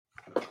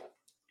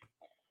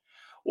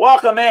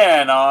Welcome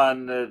in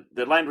on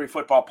the Landry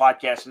Football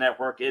Podcast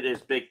Network. It is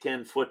Big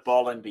Ten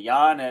football and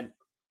beyond, and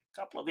a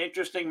couple of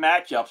interesting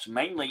matchups,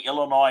 mainly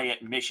Illinois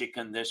at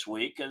Michigan this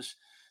week, as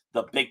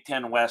the Big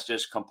Ten West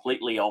is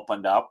completely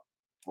opened up,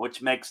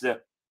 which makes the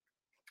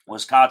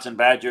Wisconsin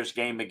Badgers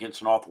game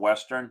against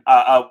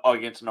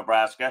against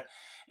Nebraska,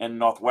 and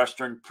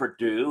Northwestern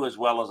Purdue, as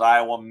well as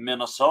Iowa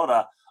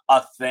Minnesota,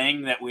 a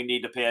thing that we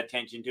need to pay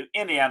attention to.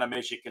 Indiana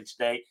Michigan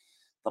State.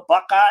 The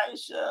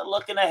Buckeyes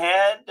looking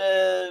ahead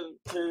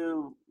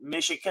to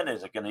Michigan.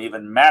 Is it going to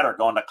even matter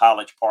going to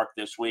College Park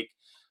this week?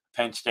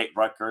 Penn State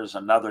Rutgers,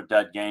 another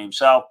dud game.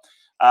 So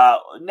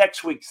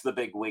next week's the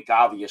big week,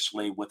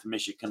 obviously, with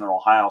Michigan and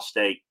Ohio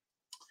State.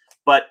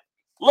 But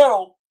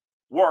little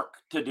work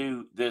to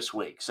do this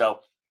week.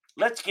 So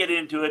let's get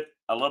into it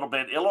a little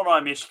bit.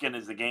 Illinois-Michigan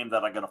is the game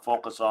that I'm going to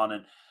focus on.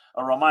 And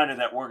a reminder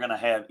that we're going to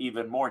have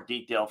even more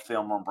detailed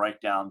film and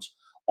breakdowns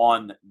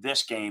on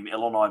this game,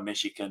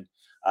 Illinois-Michigan,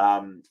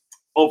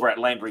 over at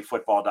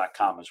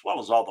LandryFootball.com, as well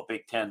as all the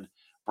Big Ten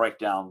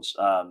breakdowns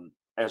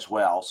as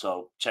well.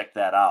 So check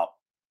that out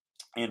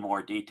in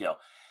more detail.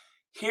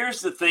 Here's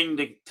the thing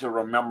to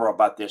remember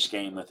about this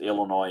game with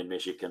Illinois and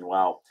Michigan.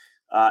 Well,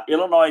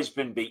 Illinois has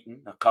been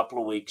beaten a couple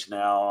of weeks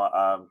now,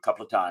 a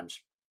couple of times.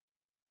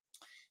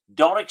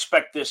 Don't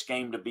expect this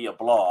game to be a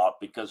blowout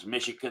because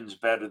Michigan's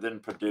better than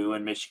Purdue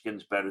and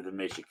Michigan's better than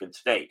Michigan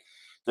State.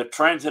 The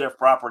transitive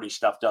property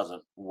stuff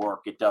doesn't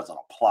work. It doesn't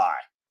apply.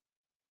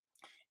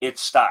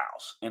 It's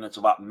styles, and it's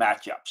about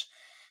matchups.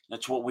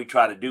 That's what we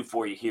try to do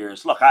for you here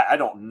is, look, I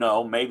don't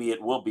know. Maybe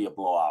it will be a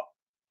blowout.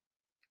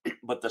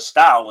 But the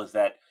style is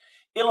that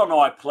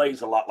Illinois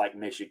plays a lot like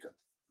Michigan.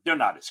 They're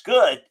not as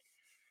good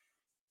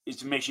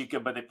as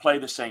Michigan, but they play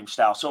the same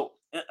style. So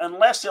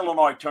unless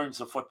Illinois turns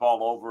the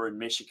football over and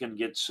Michigan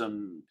gets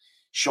some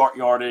short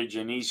yardage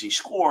and easy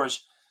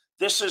scores,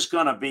 this is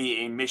going to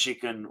be a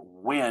Michigan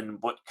win,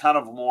 but kind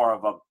of more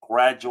of a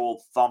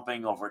gradual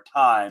thumping over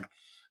time.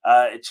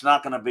 It's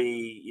not going to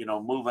be,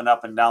 moving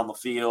up and down the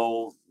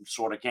field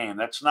sort of game.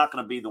 That's not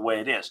going to be the way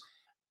it is.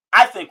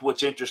 I think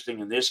what's interesting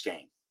in this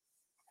game,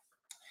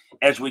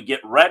 as we get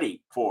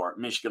ready for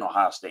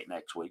Michigan-Ohio State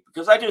next week,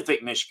 because I do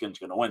think Michigan's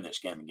going to win this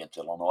game against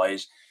Illinois,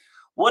 is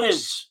what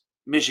is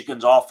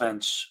Michigan's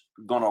offense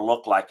going to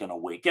look like in a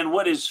week? And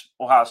what is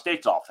Ohio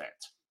State's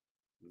offense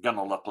going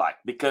to look like?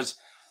 Because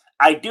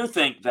I do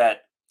think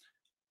that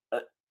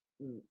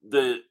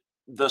the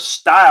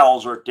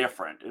styles are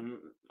different. And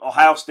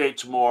Ohio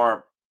State's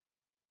more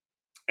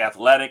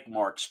athletic,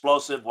 more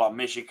explosive, while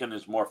Michigan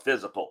is more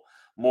physical,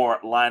 more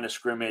line of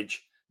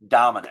scrimmage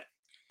dominant.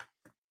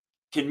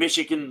 Can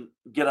Michigan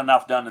get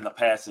enough done in the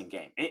passing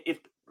game?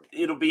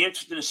 It'll be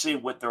interesting to see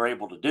what they're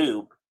able to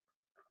do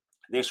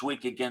this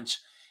week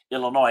against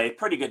Illinois, a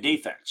pretty good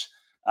defense,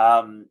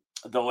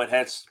 though it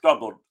has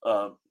struggled.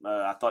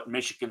 I thought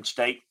Michigan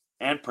State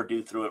and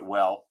Purdue threw it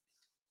well.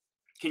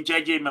 Can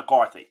J.J.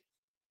 McCarthy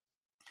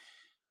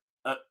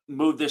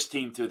move this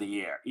team through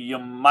the air? You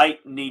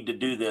might need to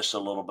do this a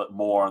little bit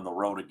more on the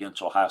road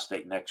against Ohio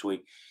State next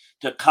week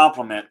to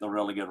complement the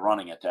really good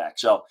running attack.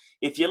 So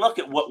if you look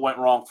at what went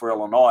wrong for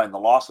Illinois and the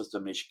losses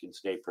to Michigan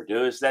State,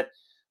 Purdue, is that,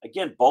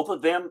 again, both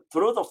of them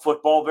threw the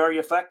football very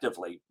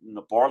effectively.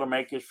 The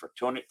Boilermakers for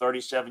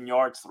 237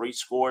 yards, 3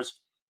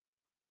 scores.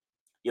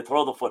 You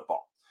throw the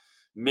football.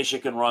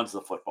 Michigan runs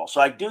the football.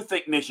 So I do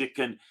think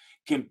Michigan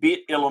can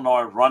beat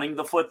Illinois running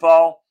the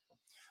football,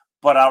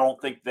 but I don't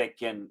think they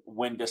can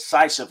win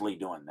decisively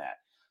doing that.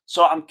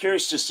 So I'm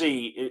curious to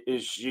see,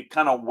 is you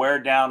kind of wear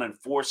down and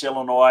force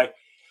Illinois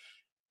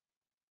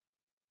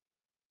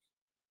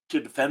to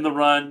defend the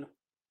run,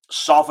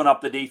 soften up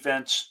the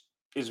defense.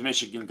 Is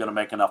Michigan going to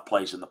make enough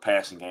plays in the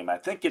passing game? I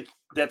think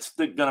that's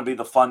going to be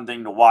the fun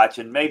thing to watch,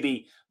 and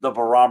maybe the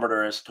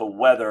barometer as to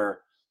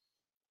whether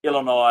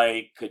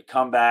Illinois could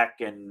come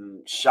back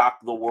and shock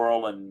the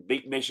world and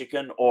beat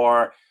Michigan,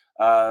 or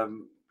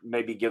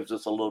maybe gives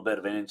us a little bit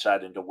of an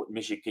insight into what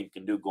Michigan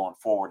can do going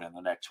forward in the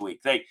next week.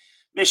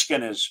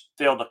 Michigan has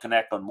failed to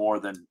connect on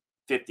more than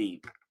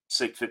 57%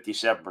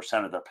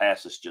 of their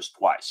passes just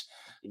twice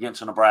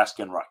against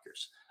Nebraska and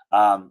Rutgers.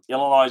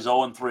 Illinois is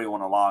 0-3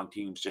 when allowing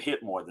teams to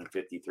hit more than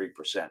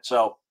 53%.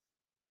 So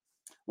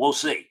we'll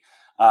see.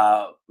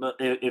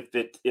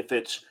 If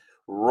it's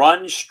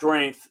run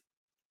strength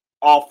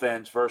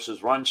offense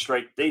versus run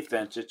straight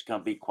defense, it's going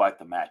to be quite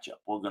the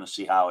matchup. We're going to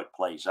see how it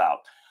plays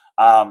out.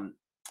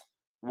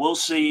 We'll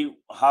see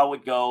how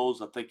it goes.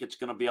 I think it's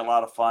going to be a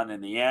lot of fun in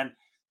the end.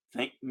 I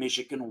think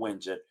Michigan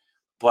wins it,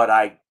 but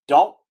I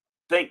don't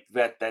think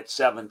that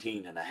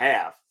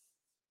 17.5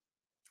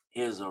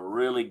 is a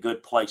really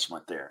good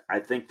placement there. I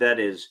think that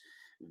is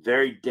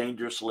very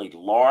dangerously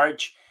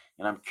large,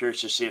 and I'm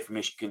curious to see if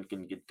Michigan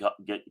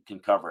can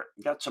cover it.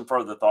 Got some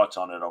further thoughts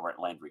on it over at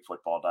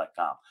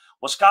LandryFootball.com.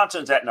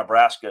 Wisconsin's at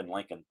Nebraska and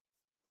Lincoln.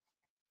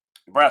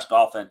 Nebraska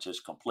offense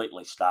is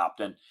completely stopped,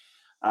 and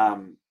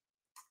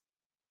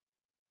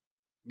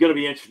going to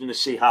be interesting to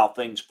see how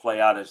things play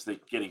out as they're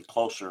getting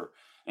closer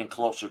and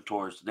closer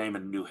towards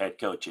naming a new head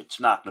coach. It's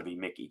not going to be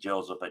Mickey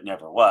Joseph. It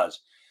never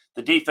was.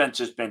 The defense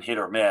has been hit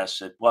or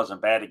miss. It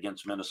wasn't bad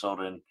against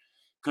Minnesota and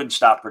couldn't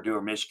stop Purdue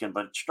or Michigan,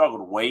 but it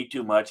struggled way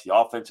too much. The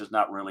offense is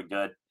not really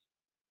good.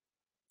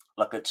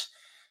 Look,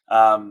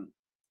 um,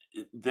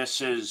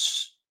 this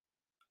is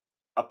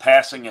a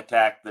passing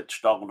attack that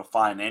struggled to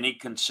find any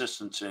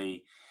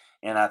consistency.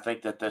 And I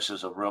think that this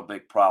is a real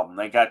big problem.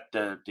 They got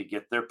to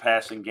get their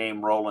passing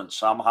game rolling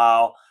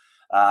somehow.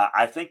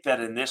 I think that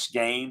in this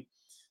game,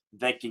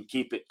 they can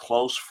keep it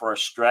close for a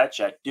stretch.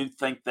 I do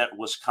think that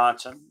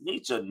Wisconsin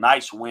needs a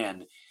nice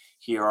win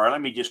here. Or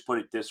let me just put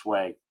it this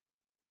way.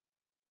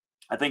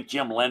 I think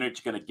Jim Leonard's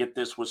going to get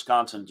this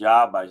Wisconsin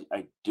job.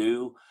 I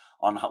do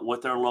on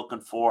what they're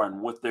looking for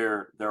and what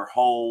their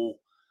whole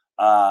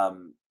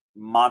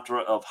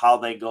mantra of how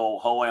they go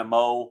whole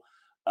mo.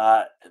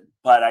 Uh,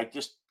 but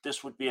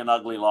this would be an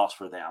ugly loss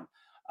for them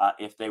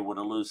if they were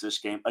to lose this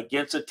game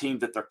against a team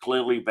that they're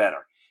clearly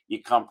better.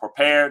 You come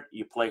prepared,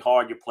 you play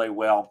hard, you play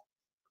well,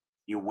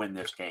 you win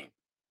this game.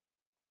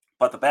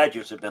 But the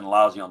Badgers have been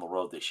lousy on the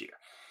road this year,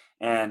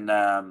 and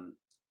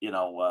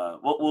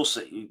we'll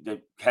see.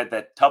 They had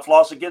that tough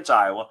loss against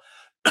Iowa,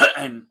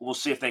 and we'll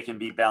see if they can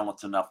be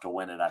balanced enough to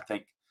win it. I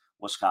think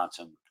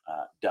Wisconsin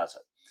does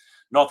it.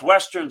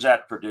 Northwestern's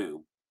at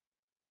Purdue.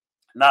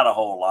 Not a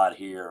whole lot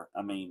here.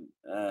 I mean,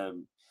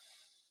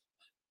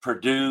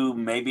 Purdue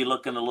maybe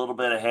looking a little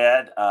bit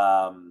ahead.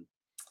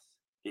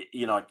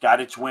 It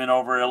got its win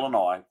over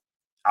Illinois.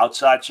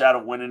 Outside shot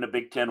of winning the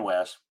Big Ten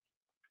West.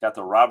 Got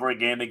the rivalry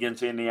game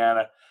against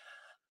Indiana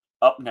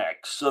up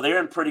next. So they're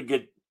in pretty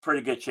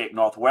good shape.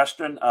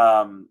 Northwestern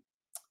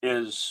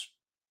is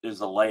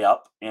a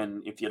layup,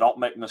 and if you don't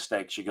make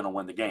mistakes, you're going to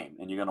win the game,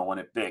 and you're going to win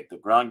it big. The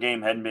ground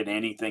game hadn't been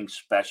anything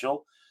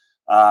special,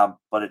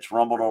 but it's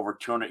rumbled over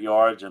 200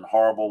 yards in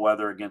horrible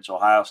weather against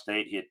Ohio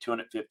State. He had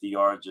 250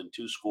 yards and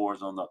 2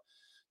 scores on the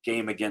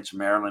game against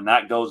Maryland.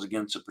 That goes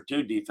against the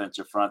Purdue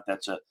defensive front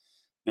that's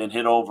been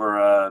hit over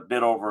a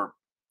bit over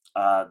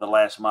the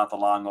last month,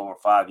 along over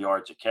 5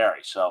 yards a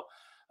carry. So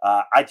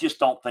I just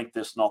don't think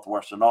this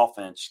Northwestern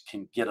offense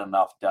can get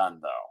enough done,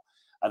 though.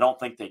 I don't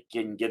think they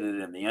can get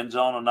it in the end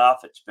zone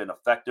enough. It's been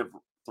effective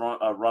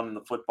running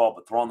the football,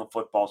 but throwing the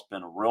football has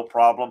been a real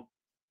problem.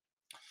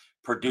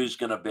 Purdue's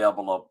going to be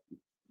able to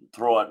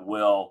throw at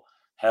will,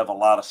 have a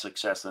lot of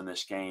success in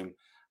this game.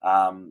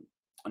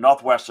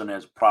 Northwestern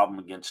has a problem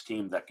against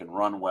teams that can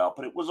run well,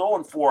 but it was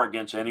 0-4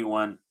 against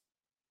anyone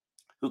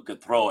who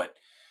could throw it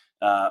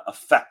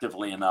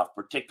effectively enough,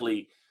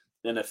 particularly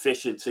an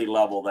efficiency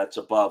level that's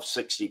above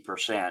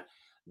 60%.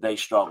 They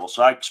struggle.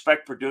 So I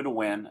expect Purdue to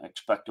win. I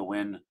expect to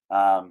win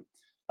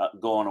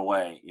going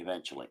away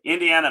eventually.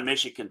 Indiana,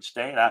 Michigan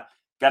State. I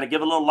got to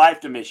give a little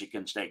life to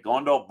Michigan State.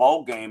 Going to a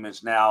bowl game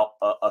is now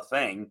a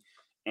thing,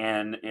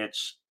 and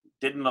it's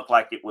didn't look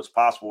like it was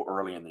possible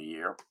early in the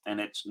year, and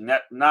it's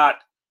not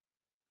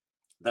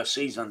the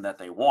season that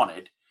they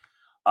wanted.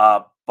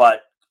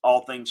 But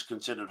all things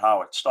considered,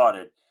 how it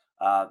started,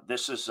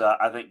 this is,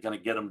 I think, going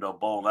to get them to a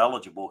bowl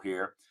eligible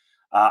here.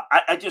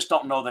 I just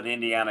don't know that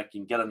Indiana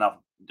can get enough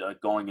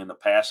going in the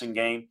passing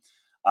game.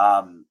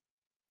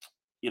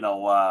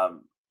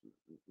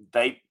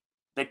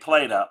 They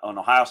played an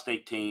Ohio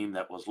State team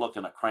that was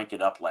looking to crank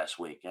it up last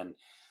week, and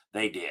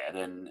they did.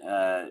 And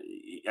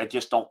I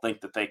just don't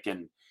think that they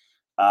can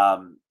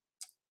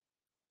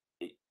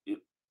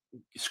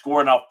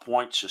score enough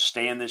points to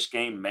stay in this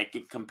game, make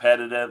it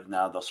competitive.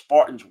 Now, the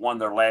Spartans won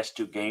their last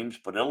 2 games,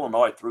 but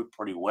Illinois threw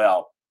pretty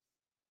well,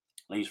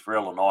 at least for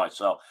Illinois.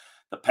 So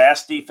the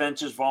pass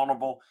defense is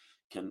vulnerable.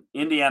 Can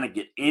Indiana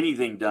get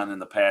anything done in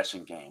the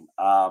passing game?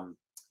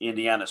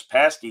 Indiana's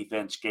pass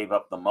defense gave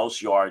up the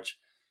most yards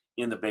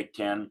in the Big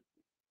Ten.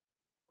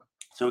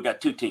 So we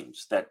got 2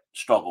 teams that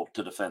struggle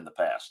to defend the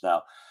pass.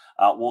 Now,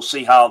 we'll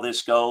see how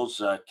this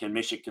goes. Can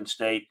Michigan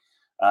State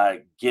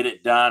get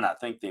it done? I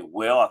think they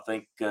will. I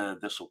think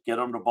this will get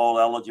them to bowl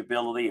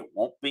eligibility. It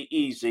won't be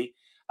easy.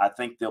 I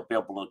think they'll be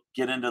able to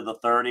get into the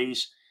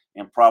 30s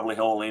and probably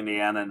hold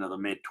Indiana into the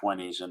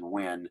mid-20s and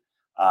win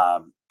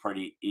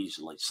pretty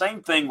easily.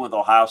 Same thing with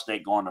Ohio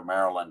State going to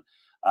Maryland,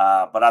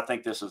 but I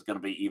think this is going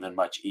to be even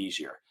much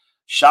easier.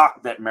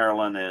 Shocked that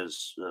Maryland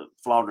has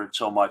floundered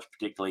so much,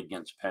 particularly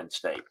against Penn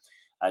State.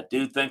 I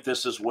do think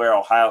this is where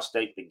Ohio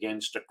State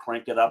begins to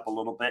crank it up a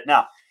little bit.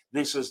 Now,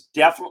 this is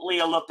definitely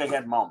a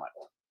look-ahead moment.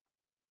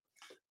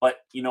 But,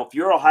 if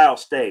you're Ohio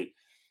State,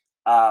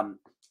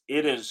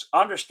 it is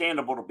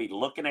understandable to be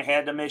looking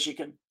ahead to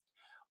Michigan,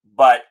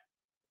 but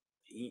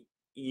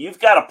you've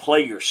got to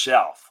play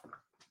yourself.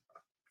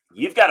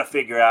 You've got to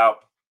figure out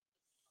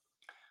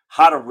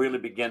how to really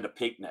begin to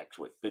peak next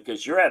week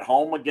because you're at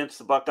home against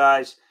the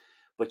Buckeyes,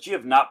 but you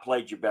have not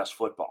played your best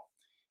football.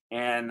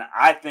 And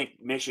I think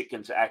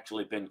Michigan's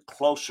actually been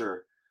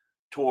closer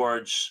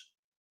towards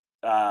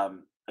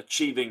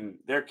achieving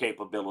their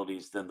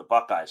capabilities than the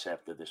Buckeyes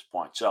have to this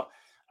point. So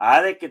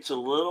I think it's a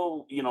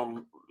little,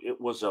 it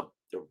was a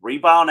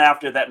rebound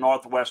after that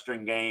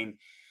Northwestern game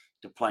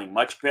to playing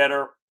much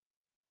better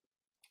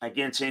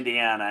against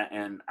Indiana.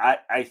 And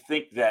I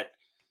think that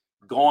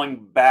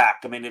going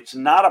back, it's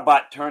not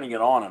about turning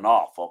it on and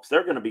off, folks.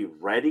 They're going to be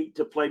ready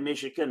to play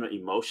Michigan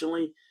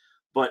emotionally,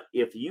 But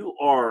if you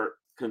are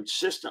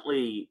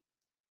consistently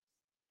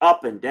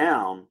up and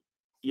down,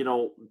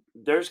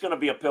 there's going to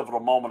be a pivotal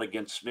moment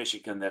against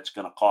Michigan that's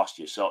going to cost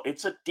you. So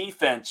it's a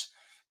defense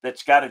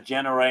that's got to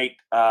generate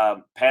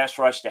pass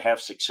rush to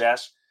have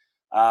success.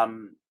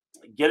 Um,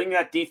 Getting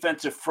that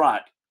defensive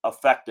front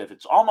effective,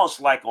 it's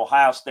almost like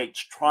Ohio State's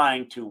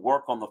trying to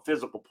work on the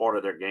physical part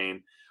of their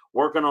game,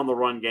 working on the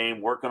run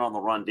game, working on the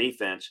run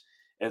defense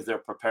as they're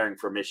preparing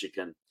for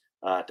Michigan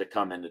to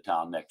come into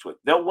town next week.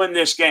 They'll win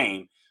this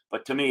game,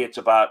 but to me, it's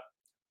about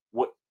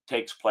what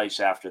takes place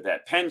after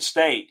that. Penn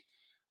State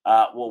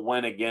will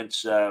win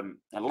against a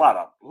lot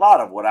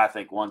of what I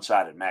think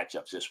one-sided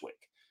matchups this week,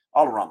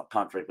 all around the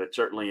country, but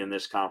certainly in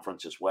this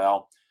conference as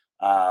well.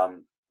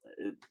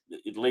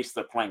 At least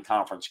they're playing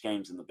conference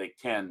games in the Big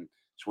Ten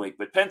this week.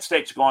 But Penn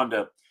State's going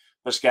to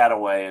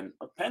Piscataway, and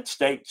Penn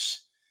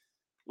State's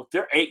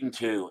they're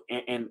 8-2,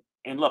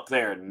 and look,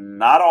 they're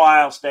not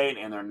Ohio State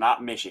and they're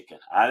not Michigan.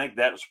 I think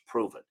that was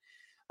proven.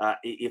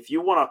 If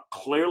you want to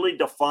clearly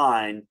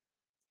define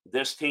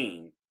this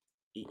team,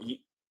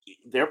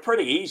 they're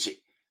pretty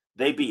easy.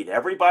 They beat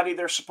everybody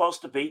they're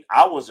supposed to beat.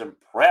 I was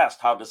impressed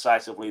how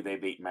decisively they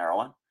beat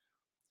Maryland,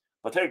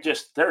 but they're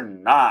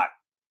not.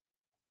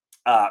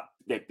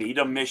 They beat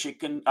a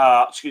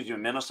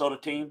Minnesota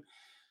team.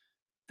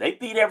 They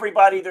beat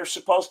everybody they're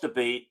supposed to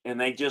beat,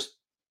 and they just,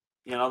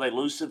 they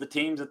lose to the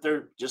teams that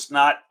they're just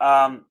not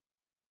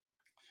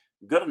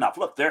good enough.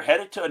 Look, they're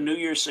headed to a New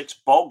Year's Six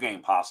bowl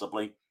game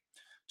possibly.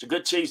 It's a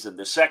good season.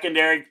 The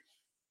secondary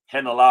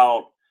hadn't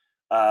allowed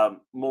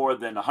more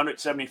than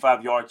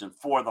 175 yards in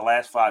 4 of the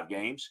last 5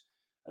 games.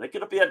 I think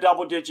it'll be a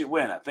double-digit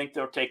win. I think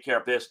they'll take care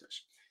of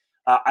business.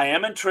 I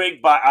am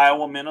intrigued by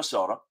Iowa,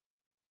 Minnesota.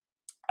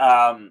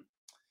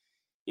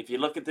 If you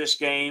look at this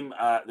game,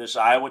 this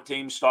Iowa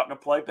team's starting to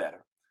play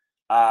better.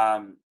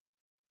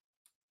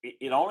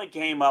 It only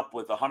came up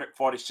with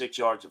 146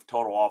 yards of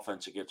total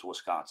offense against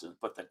Wisconsin,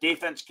 but the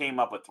defense came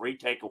up with 3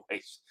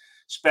 takeaways.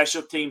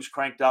 Special teams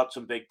cranked out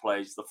some big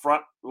plays. The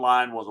front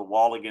line was a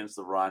wall against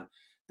the run.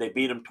 They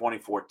beat them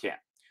 24-10.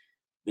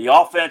 The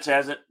offense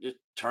hasn't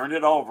turned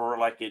it over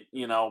like it,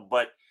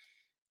 but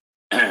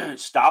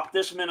stop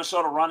this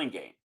Minnesota running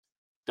game.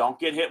 Don't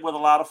get hit with a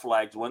lot of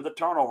flags. Win the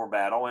turnover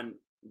battle, and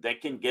they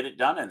can get it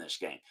done in this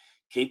game.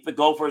 Keep the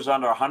Gophers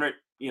under 100,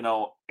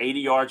 80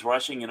 yards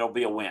rushing, and it'll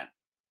be a win.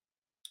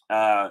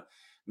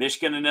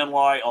 Michigan and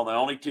Illinois are the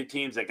only 2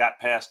 teams that got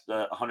past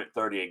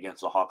 130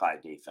 against the Hawkeye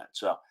defense.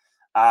 So,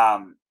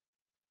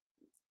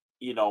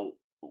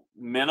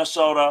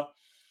 Minnesota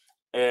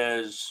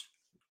is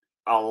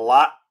a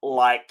lot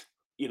like,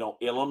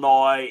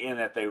 Illinois in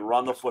that they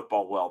run the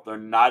football well. They're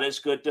not as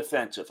good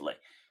defensively.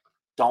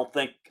 Don't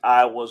think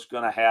Iowa's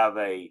going to have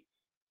a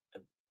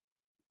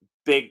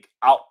big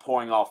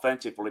outpouring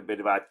offensively,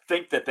 but I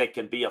think that they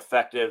can be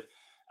effective.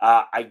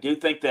 I do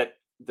think that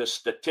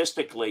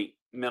statistically,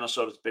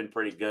 Minnesota's been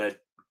pretty good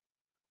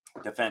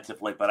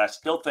defensively, but I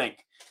still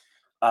think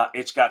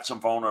it's got some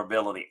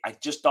vulnerability. I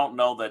just don't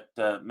know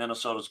that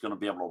Minnesota's going to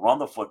be able to run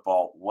the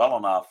football well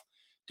enough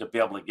to be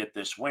able to get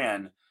this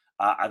win.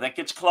 I think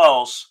it's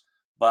close,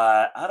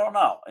 but I don't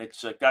know.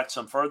 It's got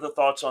some further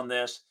thoughts on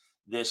this.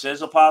 This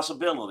is a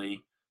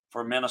possibility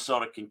for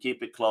Minnesota can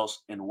keep it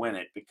close and win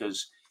it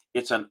because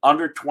it's an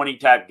under 20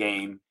 type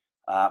game.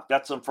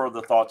 Got some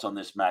further thoughts on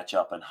this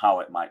matchup and how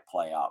it might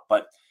play out.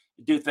 But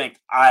I do think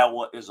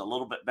Iowa is a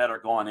little bit better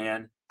going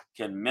in.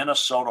 Can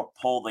Minnesota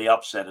pull the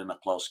upset in a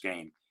close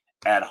game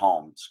at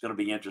home? It's going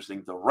to be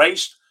interesting. The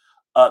race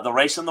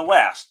in the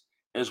West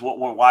is what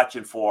we're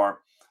watching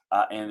for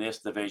in this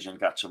division.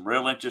 Got some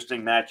real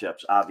interesting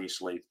matchups,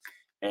 obviously,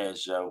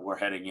 as we're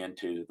heading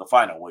into the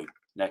final week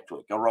next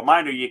week. A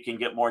reminder, you can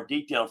get more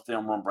detailed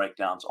film room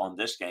breakdowns on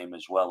this game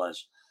as well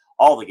as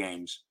all the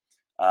games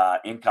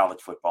in college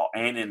football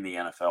and in the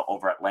NFL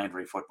over at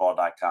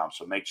LandryFootball.com.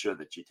 So make sure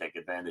that you take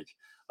advantage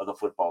of the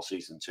football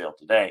season sale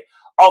today.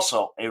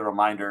 Also, a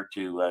reminder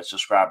to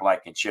subscribe,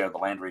 like, and share the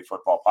Landry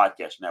Football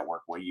Podcast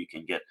Network where you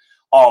can get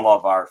all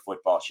of our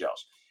football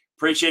shows.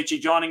 Appreciate you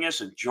joining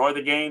us. Enjoy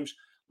the games.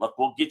 Look,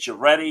 we'll get you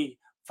ready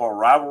for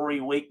rivalry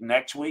week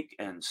next week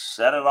and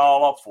set it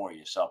all up for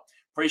you. So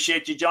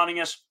appreciate you joining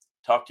us.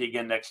 Talk to you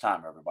again next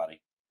time, everybody.